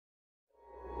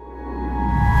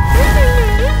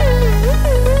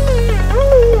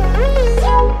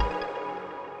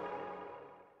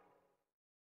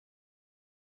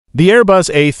The Airbus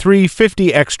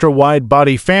A350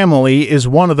 extra-wide-body family is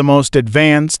one of the most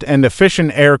advanced and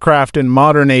efficient aircraft in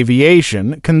modern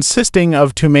aviation, consisting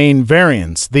of two main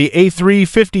variants, the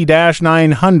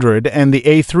A350-900 and the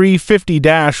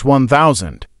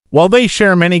A350-1000. While they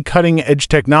share many cutting-edge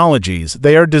technologies,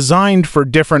 they are designed for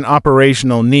different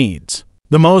operational needs.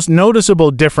 The most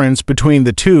noticeable difference between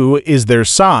the two is their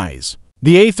size.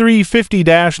 The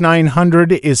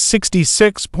A350-900 is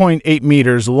 66.8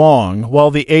 meters long,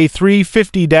 while the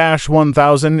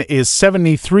A350-1000 is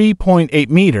 73.8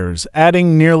 meters,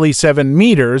 adding nearly 7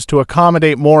 meters to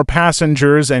accommodate more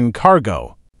passengers and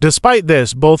cargo. Despite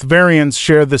this, both variants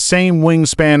share the same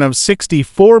wingspan of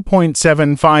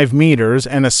 64.75 meters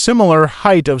and a similar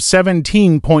height of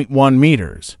 17.1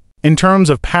 meters. In terms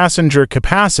of passenger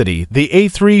capacity, the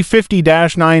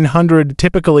A350-900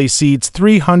 typically seats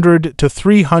 300 to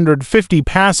 350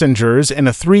 passengers in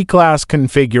a three-class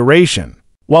configuration,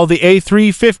 while the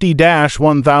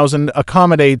A350-1000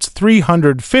 accommodates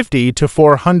 350 to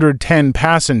 410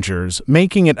 passengers,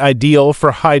 making it ideal for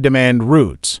high-demand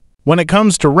routes. When it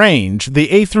comes to range, the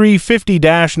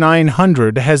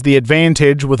A350-900 has the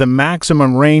advantage with a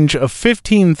maximum range of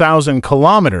 15,000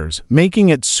 kilometers, making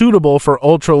it suitable for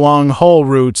ultra-long haul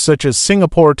routes such as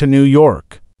Singapore to New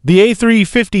York. The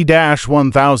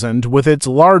A350-1000, with its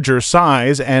larger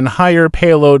size and higher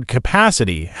payload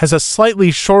capacity, has a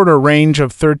slightly shorter range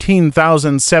of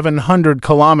 13,700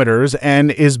 kilometers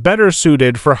and is better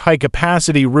suited for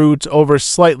high-capacity routes over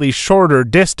slightly shorter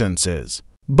distances.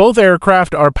 Both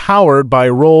aircraft are powered by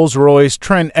Rolls-Royce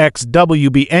Trent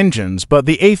XWB engines, but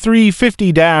the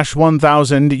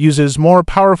A350-1000 uses more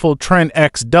powerful Trent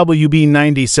XWB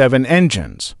 97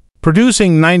 engines,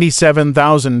 producing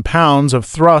 97,000 pounds of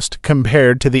thrust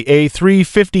compared to the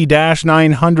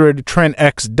A350-900 Trent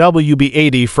XWB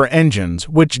 84 engines,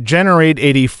 which generate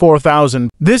 84,000.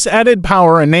 This added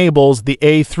power enables the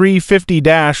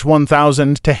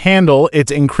A350-1000 to handle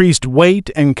its increased weight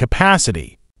and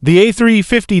capacity. The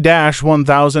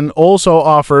A350-1000 also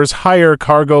offers higher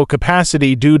cargo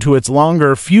capacity due to its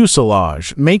longer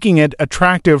fuselage, making it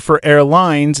attractive for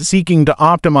airlines seeking to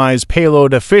optimize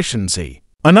payload efficiency.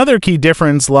 Another key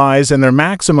difference lies in their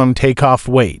maximum takeoff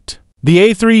weight.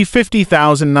 The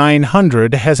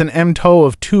A350-900 has an MTOW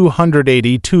of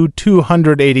 280 to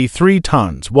 283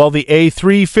 tons, while the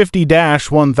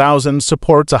A350-1000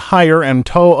 supports a higher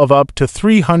MTOW of up to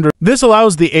 300. This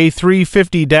allows the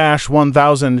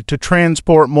A350-1000 to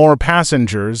transport more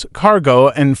passengers, cargo,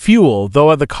 and fuel,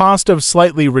 though at the cost of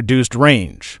slightly reduced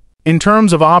range. In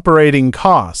terms of operating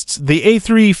costs, the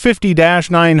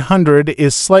A350-900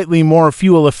 is slightly more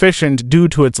fuel efficient due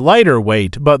to its lighter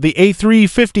weight, but the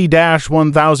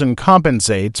A350-1000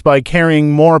 compensates by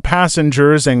carrying more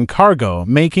passengers and cargo,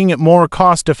 making it more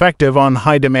cost-effective on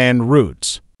high-demand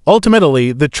routes.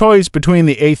 Ultimately, the choice between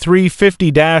the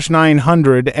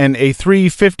A350-900 and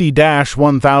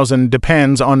A350-1000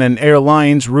 depends on an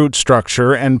airline's route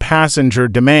structure and passenger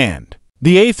demand.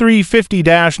 The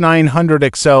A350-900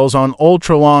 excels on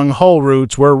ultra-long haul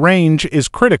routes where range is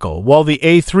critical, while the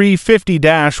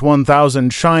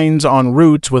A350-1000 shines on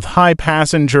routes with high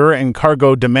passenger and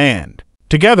cargo demand.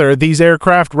 Together, these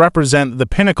aircraft represent the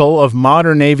pinnacle of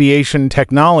modern aviation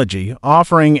technology,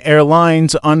 offering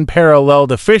airlines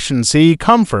unparalleled efficiency,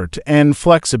 comfort, and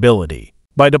flexibility.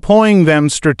 By deploying them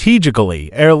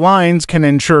strategically, airlines can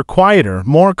ensure quieter,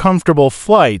 more comfortable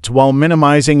flights while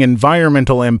minimizing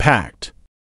environmental impact.